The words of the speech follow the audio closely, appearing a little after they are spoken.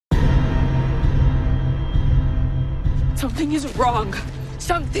Something is wrong.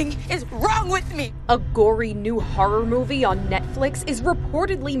 Something is wrong with me! A gory new horror movie on Netflix is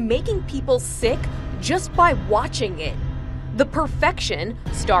reportedly making people sick just by watching it. The Perfection,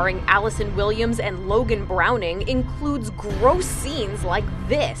 starring Allison Williams and Logan Browning, includes gross scenes like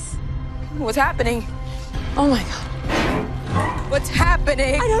this. What's happening? Oh my god. What's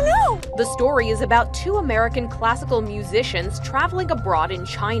happening? I don't know! The story is about two American classical musicians traveling abroad in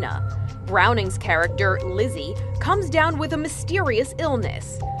China. Browning's character, Lizzie, comes down with a mysterious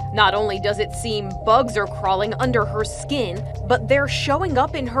illness. Not only does it seem bugs are crawling under her skin, but they're showing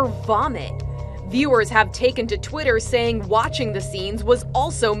up in her vomit. Viewers have taken to Twitter saying watching the scenes was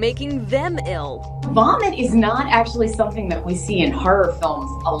also making them ill. Vomit is not actually something that we see in horror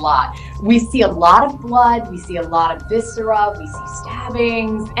films a lot. We see a lot of blood, we see a lot of viscera, we see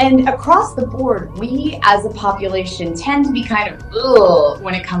stabbings, and across the board, we as a population tend to be kind of ugh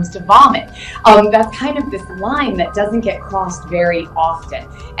when it comes to vomit. That's kind of this line that doesn't get crossed very often.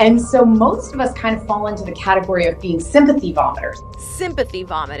 And so most of us kind of fall into the category of being sympathy vomiters. Sympathy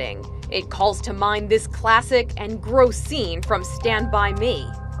vomiting. It calls to mind this classic and gross scene from Stand By Me.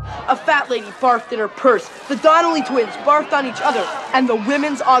 A fat lady barfed in her purse, the Donnelly twins barfed on each other, and the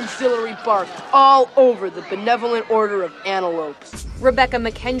women's auxiliary barfed all over the Benevolent Order of Antelopes. Rebecca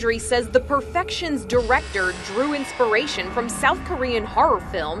McKendry says The Perfection's director drew inspiration from South Korean horror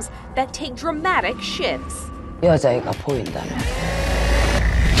films that take dramatic shifts. 여자애가 보인다면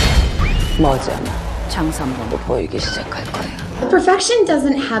머지않아 장산범도 보이기 시작할 거야. The Perfection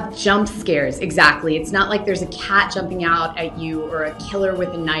doesn't have jump scares exactly. It's not like there's a cat jumping out at you or a killer with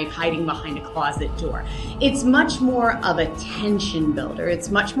a knife hiding behind a closet door. It's much more of a tension builder. It's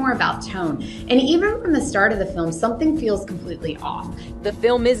much more about tone. And even from the start of the film, something feels completely off. The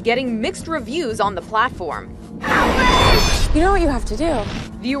film is getting mixed reviews on the platform. You know what you have to do?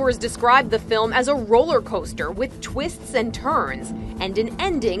 Viewers describe the film as a roller coaster with twists and turns, and an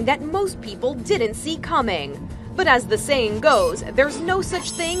ending that most people didn't see coming. But as the saying goes, there's no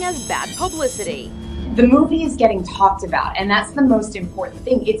such thing as bad publicity. The movie is getting talked about, and that's the most important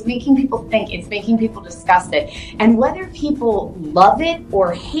thing. It's making people think, it's making people discuss it. And whether people love it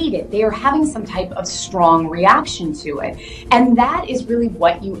or hate it, they are having some type of strong reaction to it. And that is really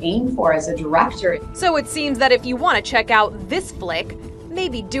what you aim for as a director. So it seems that if you want to check out this flick,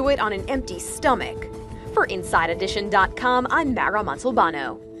 maybe do it on an empty stomach. For InsideEdition.com, I'm Mara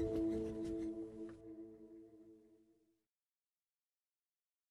Montalbano.